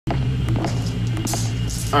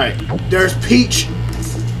Alright, there's Peach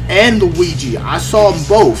and Luigi. I saw them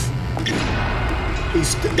both.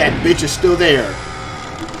 That bitch is still there.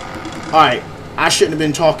 Alright, I shouldn't have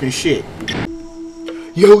been talking shit.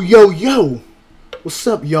 Yo, yo, yo! What's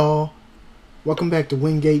up, y'all? Welcome back to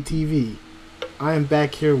Wingate TV. I am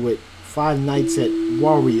back here with Five Nights at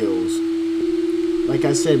Wario's. Like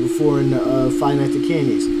I said before in the Five Nights at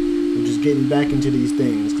Candy's, I'm just getting back into these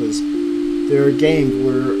things because there are games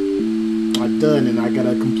where I'm done and I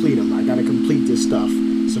gotta complete them. I gotta complete this stuff.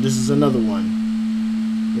 So this is another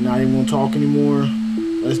one. You're not even gonna talk anymore.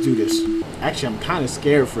 Let's do this. Actually, I'm kind of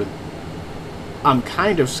scared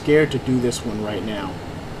to do this one right now.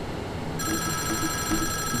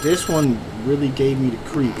 This one really gave me the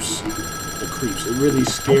creeps. It really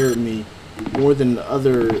scared me more than the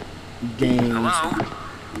other games. Hello?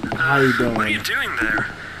 How you doing? What are you doing there?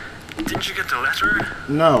 Didn't you get the letter?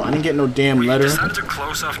 No, I didn't get no damn letter. You decided to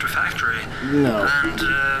close off the factory. No. And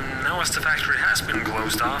now as the factory has been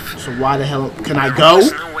closed off... So why the hell... Can I go?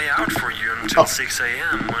 There's no way out for you until 6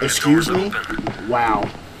 a.m. when excuse the doors me? open. Wow.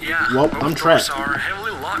 Yeah, well, both I'm trapped. doors are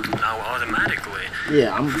heavily locked now automatically.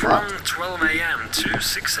 Yeah, I'm from fucked. 12 a.m. to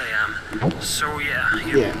 6 a.m. So yeah,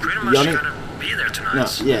 you pretty much gotta be there tonight. No,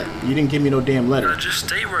 yeah, you didn't give me no damn letter. Just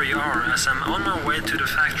stay where you are, as I'm on my way to the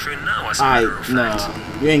factory now, as a matter of fact.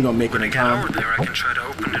 Nah, you ain't gonna make it in time. When I get over there, I can try to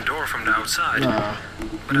open the door from the outside. Nah,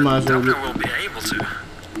 but you might I as well. doubt I will be able to.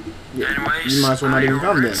 Yeah, Anyways, you might as well not even come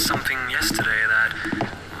I then. read something yesterday that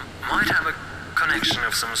might have a connection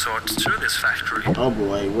of some sort to this factory. Oh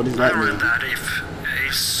boy, what does that I mean? read that if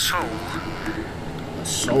a soul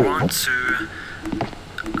wants to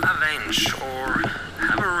avenge or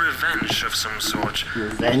have a revenge of some sort,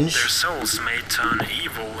 Revenge? their souls may turn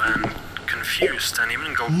evil and confused and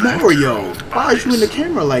even go back to their Mario, old why are you in the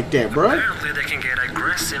camera like that, bro? Apparently they can get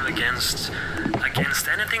aggressive against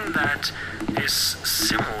anything that is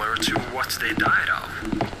similar to what they died of.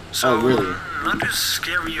 So, oh, really? Not to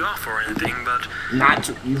scare you off or anything, but...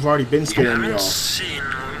 You've already been scaring me You off. haven't seen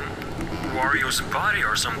Wario's body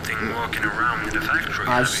or something walking around in the factory,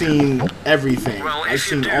 I've seen everything. Well, I've if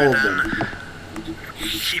seen you do, all of then them.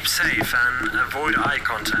 keep safe and avoid eye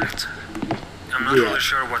contact. I'm not really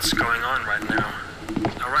sure what's going on right now.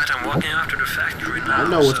 Alright, I'm walking after the factory now. I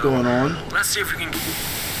know what's going on. Let's see if we can...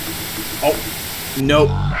 Oh,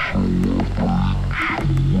 nope.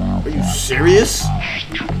 Are you serious?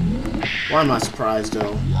 Why am I surprised,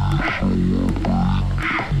 though?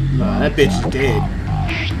 Nah, that bitch is dead.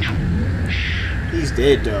 He's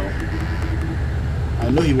dead, though. I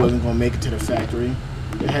knew he wasn't gonna make it to the factory.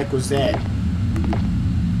 The heck was that?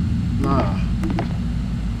 Nah.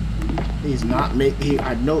 He's not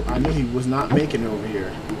I knew he was not making it over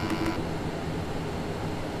here.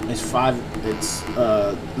 It's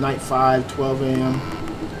night 5, 12 a.m.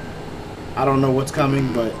 I don't know what's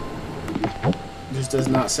coming, but this does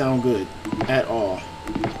not sound good at all.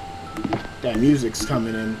 That music's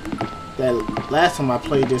coming in. That last time I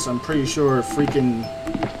played this, I'm pretty sure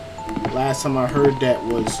last time I heard that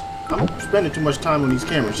was... I'm spending too much time on these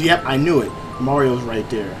cameras. Yep, I knew it. Mario's right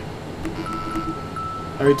there.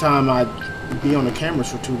 Every time I be on the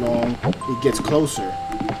cameras for too long, it gets closer.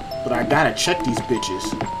 But I gotta check these bitches.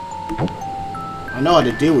 I know how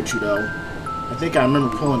to deal with you, though. I think I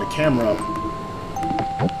remember pulling the camera up.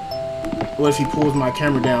 What if he pulls my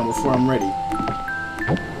camera down before I'm ready?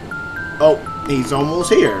 Oh, he's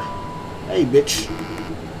almost here. Hey, bitch.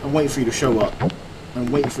 I'm waiting for you to show up.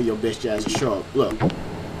 I'm waiting for your bitch ass to show up. Look.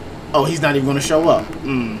 Oh, he's not even gonna show up.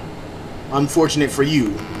 Unfortunate for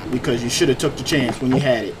you, because you should have took the chance when you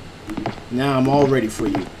had it. Now I'm all ready for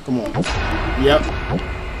you. Come on. Yep.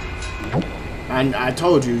 I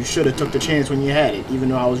told you should have took the chance when you had it, even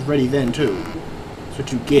though I was ready then too. That's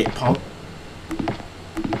what you get, punk.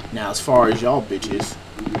 Now, as far as y'all bitches,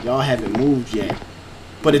 y'all haven't moved yet.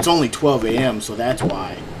 But it's only 12 a.m., so that's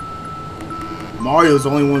why. Mario's the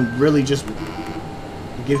only one really just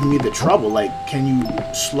giving me the trouble. Like, can you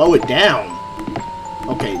slow it down?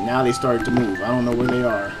 Okay, now they started to move. I don't know where they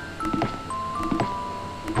are.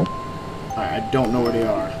 Alright, I don't know where they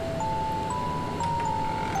are.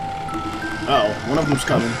 Uh-oh, one of them's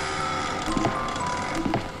coming.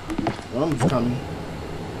 One of them's coming.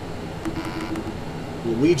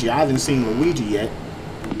 Luigi, I haven't seen Luigi yet,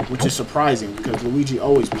 which is surprising because Luigi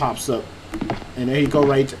always pops up. And there you go,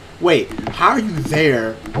 right. Wait, how are you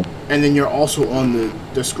there and then you're also on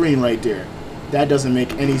the screen right there? That doesn't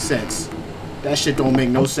make any sense. That shit don't make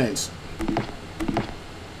no sense.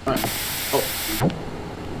 Alright. Oh.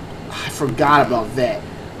 I forgot about that.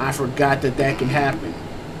 I forgot that can happen.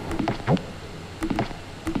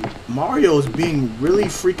 Mario's being really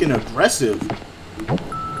freaking aggressive.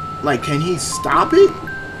 Like, can he stop it?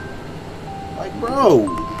 Like, bro.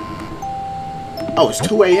 Oh, it's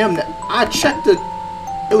 2 a.m. I checked it.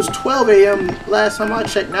 It was 12 a.m. last time I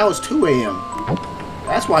checked. Now it's 2 a.m.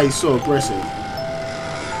 That's why he's so aggressive.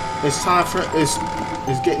 It's time for it's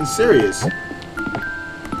getting serious.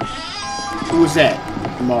 Who is that?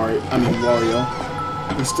 Wario.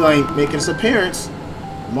 He still ain't making his appearance.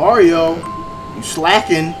 Mario, you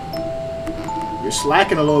slacking. You're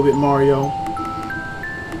slacking a little bit, Mario.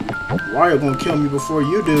 Wario gonna kill me before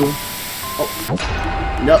you do. Oh,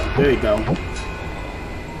 nope, there you go.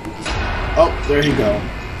 Oh, there you go.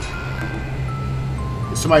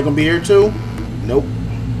 Is somebody gonna be here too? Nope.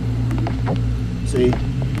 See?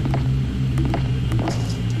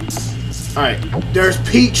 Alright, there's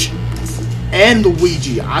Peach and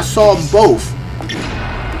Luigi. I saw them both.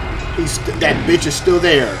 That bitch is still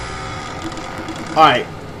there. Alright,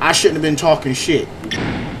 I shouldn't have been talking shit.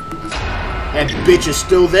 That bitch is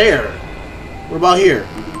still there. What about here?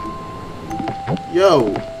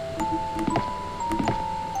 Yo.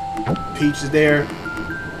 Peach is there.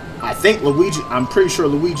 I think Luigi, I'm pretty sure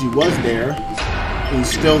Luigi was there. He's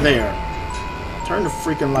still there. Turn the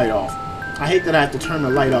freaking light off. I hate that I have to turn the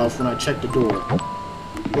light off when I check the door.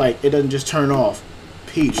 Like, it doesn't just turn off.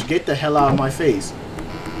 Peach, get the hell out of my face.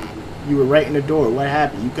 You were right in the door. What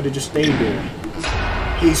happened? You could have just stayed there.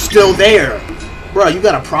 He's still there. Bro, you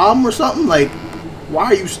got a problem or something? Like, why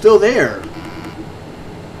are you still there?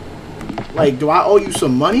 Like, do I owe you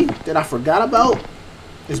some money that I forgot about?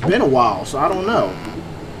 It's been a while, so I don't know.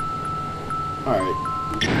 Alright.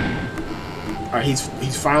 Alright,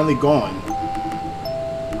 he's finally gone.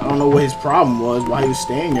 I don't know what his problem was, why he was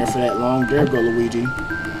staying there for that long. There go Luigi.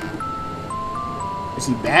 Is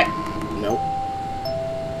he back? Nope.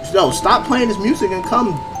 No, stop playing this music and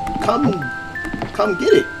come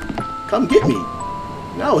get it. Come get me.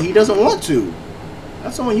 No, he doesn't want to.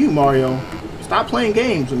 That's on you, Mario. Stop playing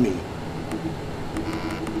games with me.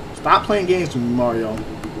 Stop playing games with me, Mario.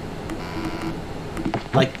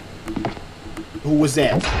 Like, who was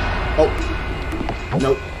that? Oh,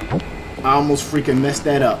 nope. I almost freaking messed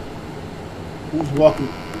that up.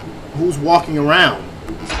 Who's walking around?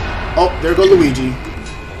 Oh, there go Luigi.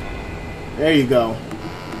 There you go.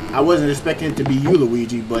 I wasn't expecting it to be you,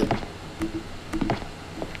 Luigi, but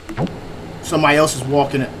somebody else is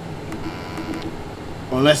walking it.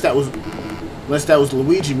 Unless that was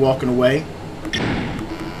Luigi walking away.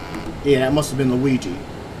 Yeah, that must have been Luigi.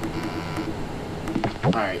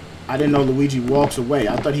 Alright. I didn't know Luigi walks away.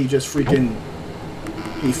 I thought he just freaking...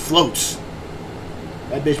 He floats.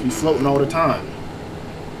 That bitch be floating all the time.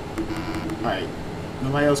 Alright.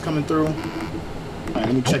 Nobody else coming through? Alright,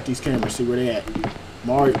 let me check these cameras, see where they at.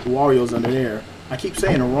 Wario's under there. I keep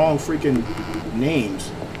saying the wrong freaking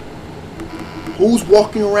names. Who's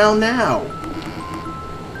walking around now?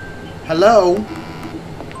 Hello?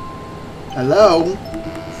 Hello?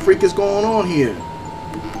 Freak is going on here?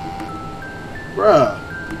 Bruh.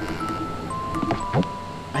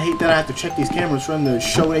 I hate that I have to check these cameras for them to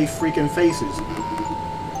show they freaking faces.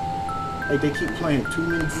 Like, they keep playing too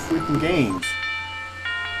many freaking games.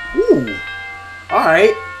 Ooh.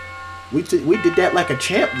 Alright. We did that like a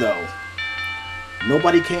champ, though.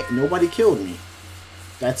 Nobody killed me.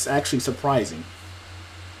 That's actually surprising.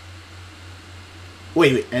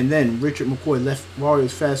 Wait, and then Richard McCoy left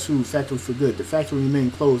Wario's fast food factory for good. The factory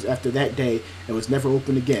remained closed after that day and was never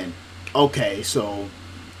opened again. Okay, so...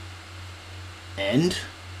 End?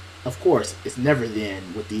 Of course, it's never the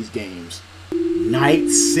end with these games. Night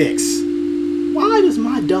 6. Why does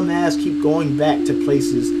my dumb ass keep going back to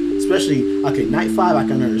places, especially, okay, Night 5 I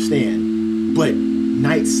can understand, but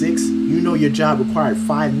Night 6, you know your job required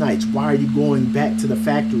 5 nights. Why are you going back to the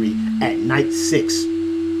factory at Night 6?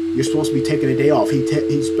 You're supposed to be taking a day off. He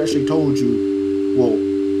especially told you, well,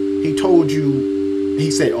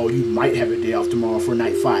 he said, oh, you might have a day off tomorrow for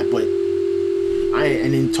Night 5, but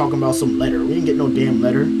and then talking about some letter. We didn't get no damn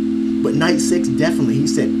letter. But Night 6, definitely, he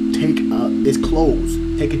said, it's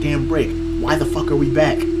closed. Take a damn break. Why the fuck are we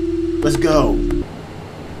back? Let's go.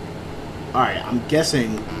 Alright, I'm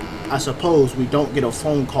guessing, I suppose we don't get a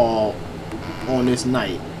phone call on this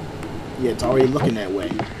night. Yeah, it's already looking that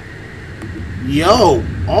way. Yo,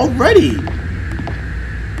 already?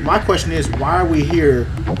 My question is, why are we here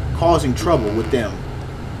causing trouble with them?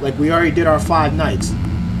 Like, we already did our 5 nights.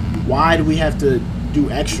 Why do we have to do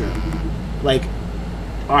extra? Like,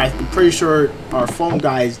 alright, I'm pretty sure our phone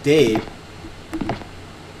guy is dead.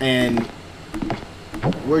 And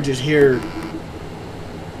we're just here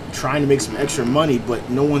trying to make some extra money, but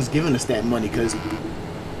no one's giving us that money because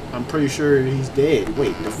I'm pretty sure he's dead.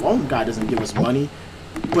 Wait, the phone guy doesn't give us money.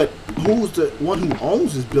 But who's the one who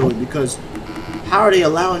owns this building? Because how are they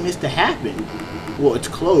allowing this to happen? Well, it's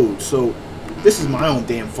closed, so This is my own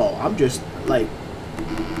damn fault. I'm just, like,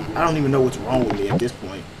 I don't even know what's wrong with me at this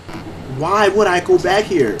point. Why would I go back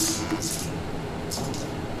here?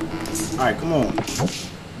 Alright, come on.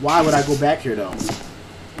 Why would I go back here, though?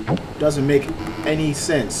 Doesn't make any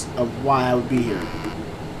sense of why I would be here.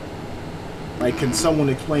 Like, can someone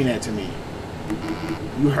explain that to me?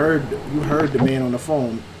 You heard the man on the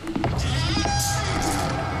phone.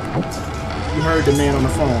 You heard the man on the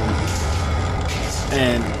phone.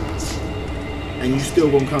 And you still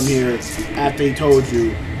gonna come here after he told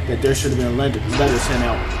you that there should have been a letter sent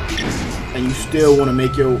out. And you still wanna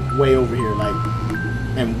make your way over here, like,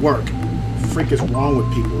 and work. Freak is wrong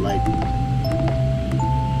with people, like,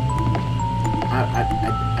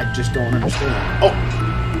 I just don't understand. Oh,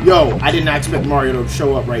 yo, I did not expect Mario to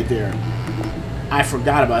show up right there. I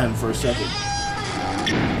forgot about him for a second.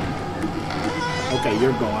 Okay,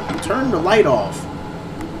 you're gone. Turn the light off.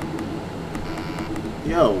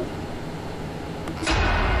 Yo.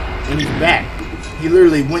 And he's back. He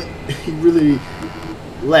literally went, he really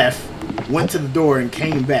left, went to the door and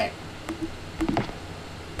came back.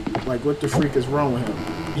 Like, what the freak is wrong with him?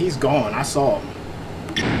 He's gone. I saw him.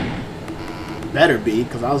 Better be,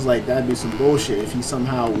 because I was like, that'd be some bullshit if he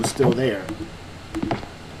somehow was still there.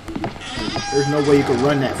 There's no way you could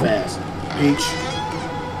run that fast. Peach.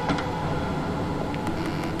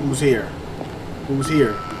 Who's here? Who's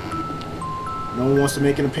here? No one wants to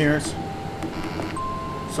make an appearance?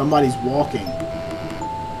 Somebody's walking.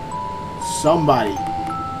 Somebody.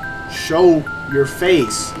 Show your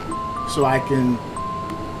face so I can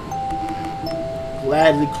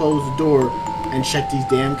gladly close the door and check these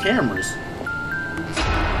damn cameras.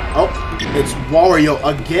 Oh, it's Wario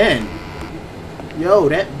again. Yo,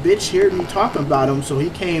 that bitch heard me talking about him, so he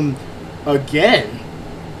came again.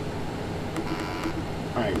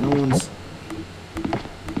 Alright, no one's...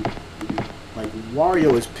 Like,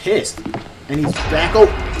 Wario is pissed. And he's back. Oh!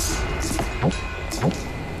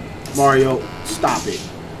 Mario, stop it.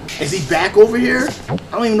 Is he back over here? I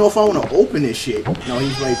don't even know if I want to open this shit. No,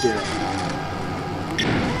 he's right there.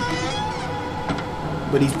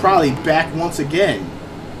 But he's probably back once again.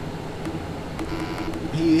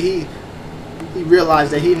 He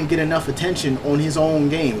realized that he didn't get enough attention on his own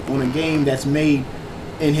game, on a game that's made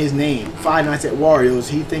in his name. Five Nights at Wario's,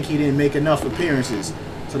 he think he didn't make enough appearances.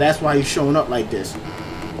 So that's why he's showing up like this.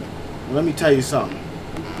 Well, let me tell you something.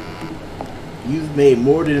 You've made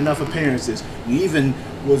more than enough appearances. You even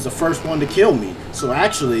was the first one to kill me. So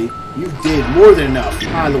actually, you did more than enough.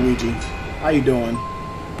 Hi, Luigi. How you doing?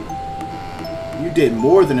 You did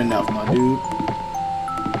more than enough, my dude.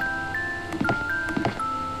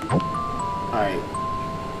 Alright.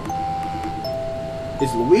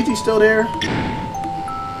 Is Luigi still there?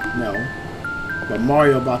 No. But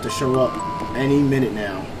Mario about to show up any minute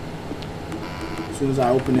now. As soon as I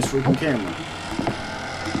open this freaking camera.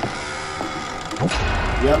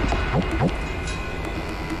 Yep.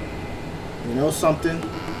 You know something?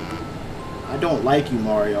 I don't like you,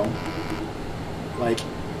 Mario. Like,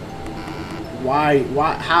 why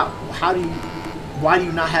do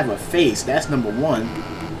you not have a face? That's number one.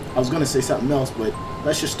 I was gonna say something else, but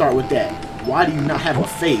let's just start with that. Why do you not have a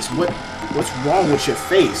face? What's wrong with your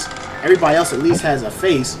face? Everybody else at least has a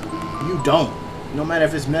face. You don't. No matter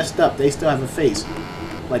if it's messed up, they still have a face.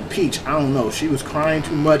 Like Peach, I don't know. She was crying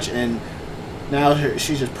too much, and now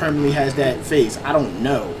she just permanently has that face. I don't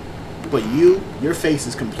know. But your face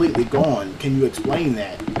is completely gone. Can you explain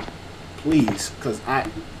that? Please, because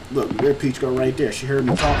look, there Peach go right there. She heard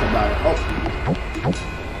me talk about her.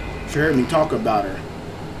 Oh. She heard me talk about her.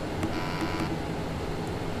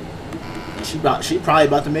 And she probably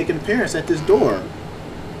about to make an appearance at this door.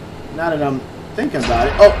 Now that I'm thinking about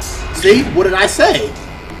it. Oh, see? What did I say?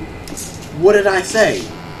 What did I say?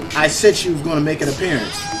 I said she was going to make an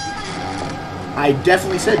appearance. I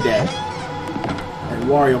definitely said that. And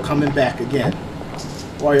Wario coming back again.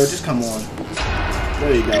 Wario, just come on.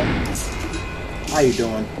 There you go. How you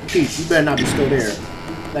doing? Peach, you better not be still there.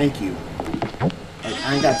 Thank you. Like,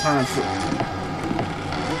 I ain't got time for...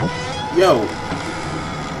 Yo.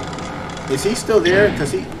 Is he still there?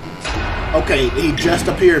 Because he... Okay, he just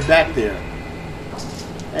appeared back there.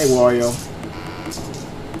 Hey, Wario.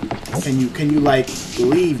 Can you like,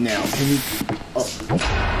 leave now? Can you... Oh.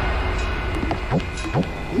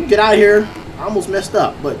 Can you get out of here? I almost messed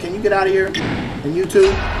up, but can you get out of here? And you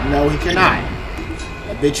too? No, he cannot.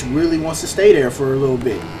 That bitch really wants to stay there for a little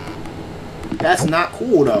bit. That's not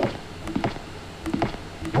cool, though.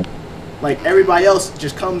 Like, everybody else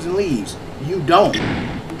just comes and leaves. You don't.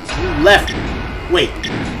 You left. Wait,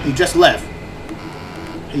 he just left.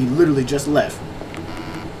 He literally just left.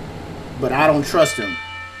 But I don't trust him.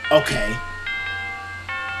 Okay.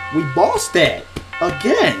 We bossed that.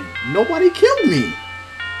 Again. Nobody killed me.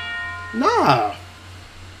 Nah.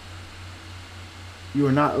 You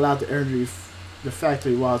are not allowed to enter the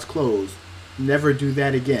factory while it's closed. Never do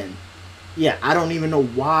that again. Yeah, I don't even know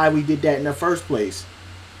why we did that in the first place.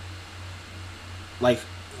 Like,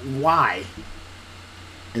 why?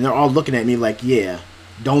 And they're all looking at me like, yeah,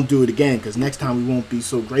 don't do it again, because next time we won't be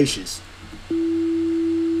so gracious.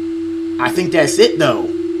 I think that's it, though.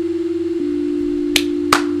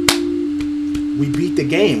 We beat the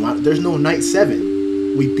game. There's no night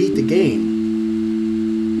 7. We beat the game.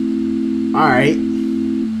 Alright.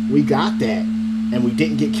 We got that. And we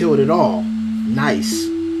didn't get killed at all. Nice.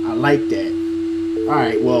 I like that.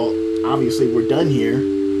 Alright, well, obviously we're done here.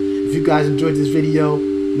 If you guys enjoyed this video,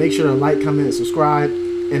 make sure to like, comment, and subscribe.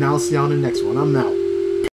 And I'll see you on the next one. I'm out.